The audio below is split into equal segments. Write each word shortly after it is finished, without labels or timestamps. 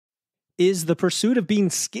Is the pursuit of being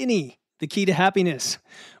skinny the key to happiness?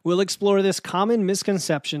 We'll explore this common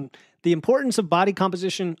misconception, the importance of body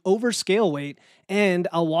composition over scale weight, and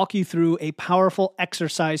I'll walk you through a powerful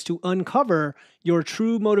exercise to uncover your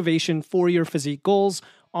true motivation for your physique goals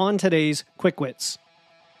on today's Quick Wits.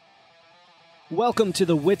 Welcome to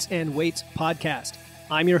the Wits and Weights podcast.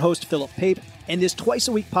 I'm your host, Philip Pape, and this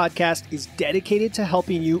twice-a-week podcast is dedicated to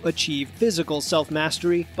helping you achieve physical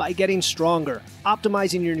self-mastery by getting stronger,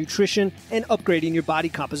 optimizing your nutrition, and upgrading your body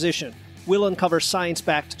composition. We'll uncover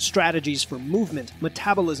science-backed strategies for movement,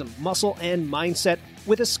 metabolism, muscle, and mindset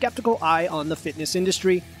with a skeptical eye on the fitness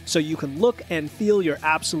industry so you can look and feel your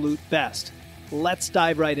absolute best. Let's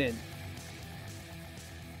dive right in.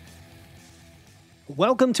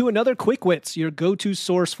 Welcome to another Quick Wits, your go-to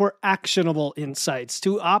source for actionable insights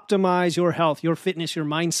to optimize your health, your fitness, your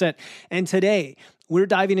mindset. And today, we're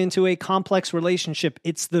diving into a complex relationship.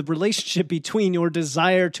 It's the relationship between your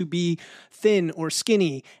desire to be thin or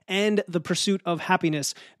skinny and the pursuit of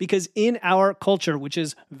happiness. Because in our culture, which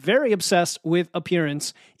is very obsessed with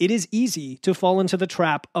appearance, it is easy to fall into the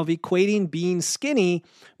trap of equating being skinny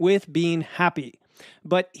with being happy.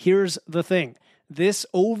 But here's the thing. This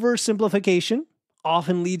oversimplification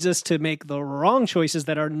often leads us to make the wrong choices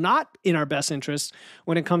that are not in our best interests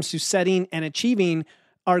when it comes to setting and achieving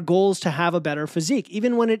our goals to have a better physique,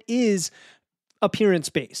 even when it is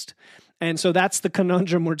appearance-based. And so that's the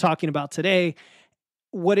conundrum we're talking about today.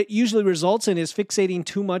 What it usually results in is fixating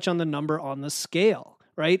too much on the number on the scale,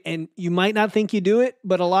 right? And you might not think you do it,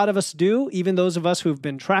 but a lot of us do. Even those of us who've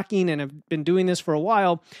been tracking and have been doing this for a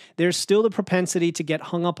while, there's still the propensity to get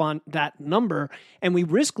hung up on that number, and we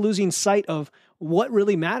risk losing sight of what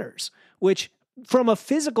really matters, which from a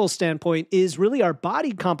physical standpoint is really our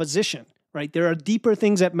body composition, right? There are deeper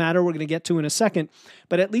things that matter we're going to get to in a second,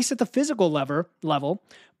 but at least at the physical level,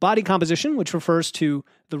 body composition, which refers to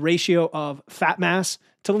the ratio of fat mass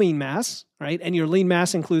to lean mass, right? And your lean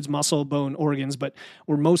mass includes muscle, bone, organs, but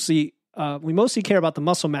we mostly care about the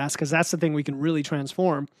muscle mass because that's the thing we can really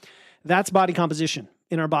transform. That's body composition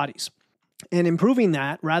in our bodies. And improving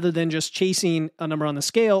that, rather than just chasing a number on the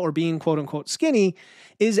scale or being quote unquote skinny,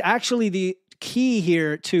 is actually the key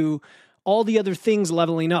here to all the other things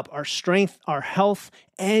leveling up: our strength, our health,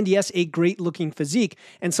 and yes, a great looking physique.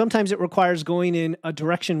 And sometimes it requires going in a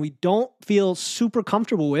direction we don't feel super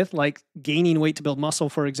comfortable with, like gaining weight to build muscle,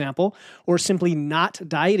 for example, or simply not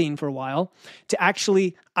dieting for a while to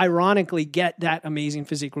actually ironically get that amazing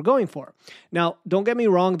physique we're going for. Now, don't get me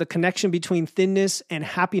wrong, the connection between thinness and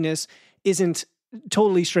happiness isn't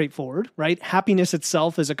totally straightforward, right? Happiness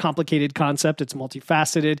itself is a complicated concept. It's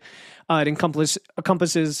multifaceted. It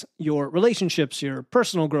encompasses your relationships, your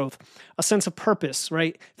personal growth, a sense of purpose,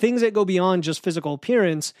 right? Things that go beyond just physical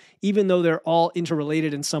appearance, even though they're all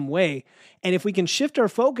interrelated in some way. And if we can shift our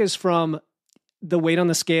focus from the weight on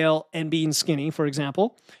the scale and being skinny, for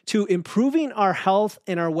example, to improving our health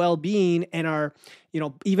and our well-being and our,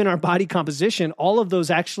 even our body composition, all of those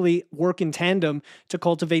actually work in tandem to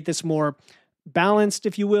cultivate this more balanced,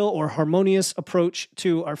 if you will, or harmonious approach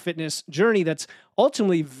to our fitness journey that's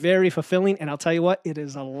ultimately very fulfilling. And I'll tell you what, it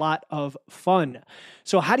is a lot of fun.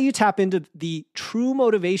 So how do you tap into the true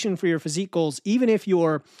motivation for your physique goals, even if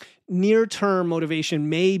your near-term motivation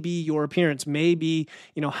may be your appearance, may be,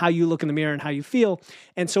 how you look in the mirror and how you feel?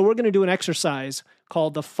 And so we're going to do an exercise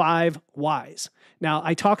called the 5 whys. Now,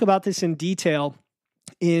 I talk about this in detail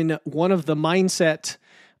in one of the mindset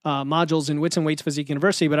modules in Wits and Weights Physique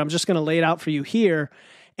University, but I'm just going to lay it out for you here.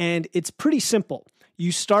 And it's pretty simple.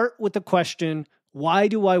 You start with the question, why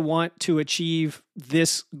do I want to achieve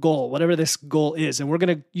this goal, whatever this goal is? And we're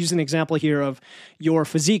going to use an example here of your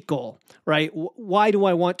physique goal, right? Why do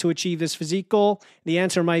I want to achieve this physique goal? The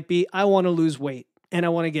answer might be, I want to lose weight and I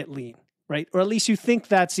want to get lean, right? Or at least you think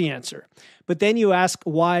that's the answer. But then you ask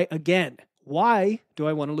why again. Why do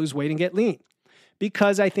I want to lose weight and get lean?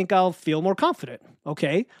 Because I think I'll feel more confident.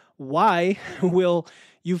 Okay, why will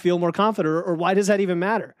you feel more confident, or why does that even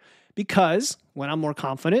matter? Because when I'm more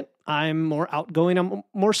confident, I'm more outgoing, I'm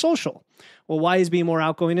more social. Well, why is being more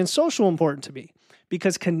outgoing and social important to me?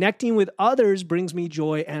 Because connecting with others brings me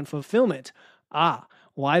joy and fulfillment.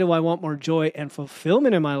 Why do I want more joy and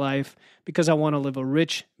fulfillment in my life? Because I want to live a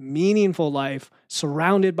rich, meaningful life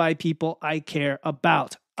surrounded by people I care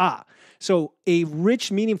about. So a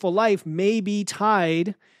rich, meaningful life may be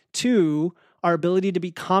tied to our ability to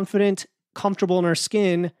be confident, comfortable in our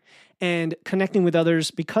skin, and connecting with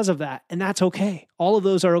others because of that. And that's okay. All of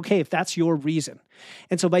those are okay if that's your reason.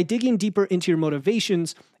 And so by digging deeper into your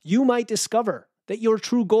motivations, you might discover that your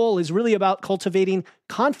true goal is really about cultivating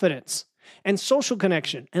confidence and social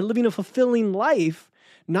connection and living a fulfilling life,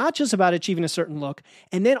 not just about achieving a certain look.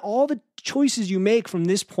 And then all the choices you make from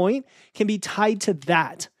this point can be tied to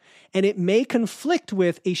that. And it may conflict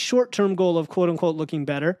with a short-term goal of quote unquote looking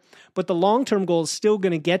better, but the long-term goal is still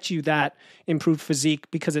going to get you that improved physique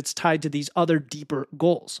because it's tied to these other deeper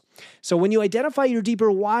goals. So when you identify your deeper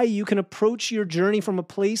why, you can approach your journey from a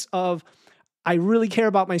place of, I really care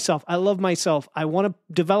about myself. I love myself. I want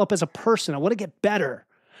to develop as a person. I want to get better,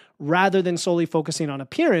 rather than solely focusing on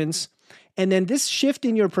appearance. And then this shift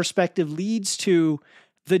in your perspective leads to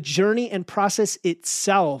the journey and process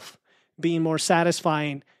itself being more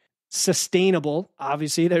satisfying, sustainable.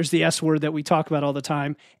 Obviously, there's the S word that we talk about all the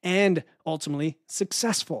time, and ultimately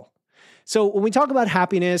successful. So when we talk about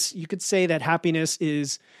happiness, you could say that happiness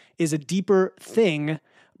is a deeper thing,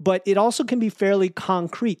 but it also can be fairly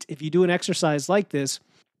concrete if you do an exercise like this.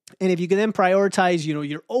 And if you can then prioritize,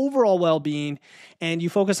 your overall well-being, and you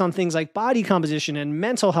focus on things like body composition and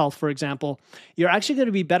mental health, for example, you're actually going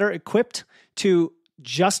to be better equipped to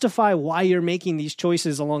justify why you're making these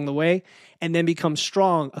choices along the way, and then become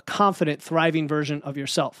strong, a confident, thriving version of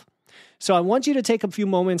yourself. So I want you to take a few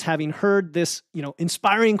moments, having heard this,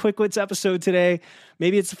 inspiring Quick Wits episode today.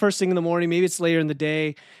 Maybe it's the first thing in the morning, maybe it's later in the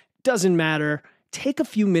day. Doesn't matter. Take a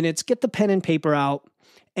few minutes, get the pen and paper out,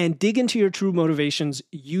 and dig into your true motivations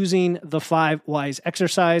using the 5 whys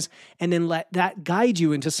exercise, and then let that guide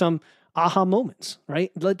you into some aha moments,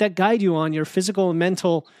 right? Let that guide you on your physical and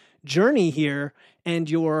mental journey here, and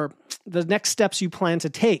the next steps you plan to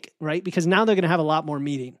take, right? Because now they're going to have a lot more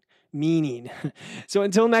meaning. So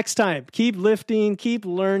until next time, keep lifting, keep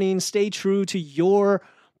learning, stay true to your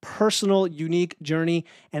personal, unique journey.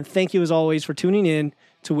 And thank you as always for tuning in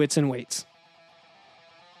to Wits and Weights.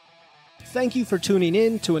 Thank you for tuning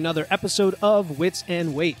in to another episode of Wits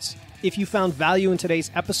and Weights. If you found value in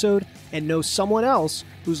today's episode and know someone else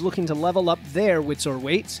who's looking to level up their wits or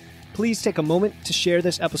weights, please take a moment to share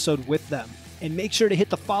this episode with them. And make sure to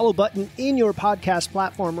hit the follow button in your podcast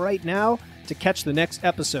platform right now to catch the next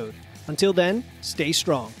episode. Until then, stay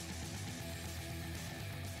strong.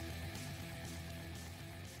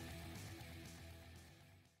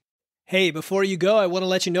 Hey, before you go, I want to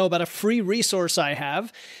let you know about a free resource I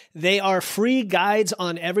have. They are free guides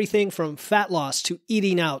on everything from fat loss to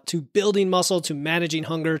eating out to building muscle to managing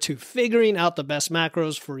hunger to figuring out the best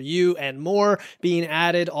macros for you and more being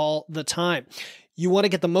added all the time. You want to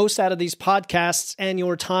get the most out of these podcasts and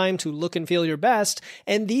your time to look and feel your best,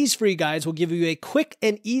 and these free guides will give you a quick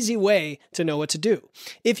and easy way to know what to do.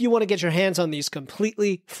 If you want to get your hands on these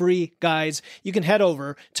completely free guides, you can head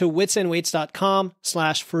over to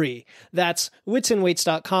witsandweights.com/free. That's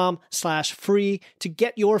witsandweights.com/free to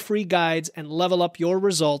get your free guides and level up your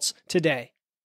results today.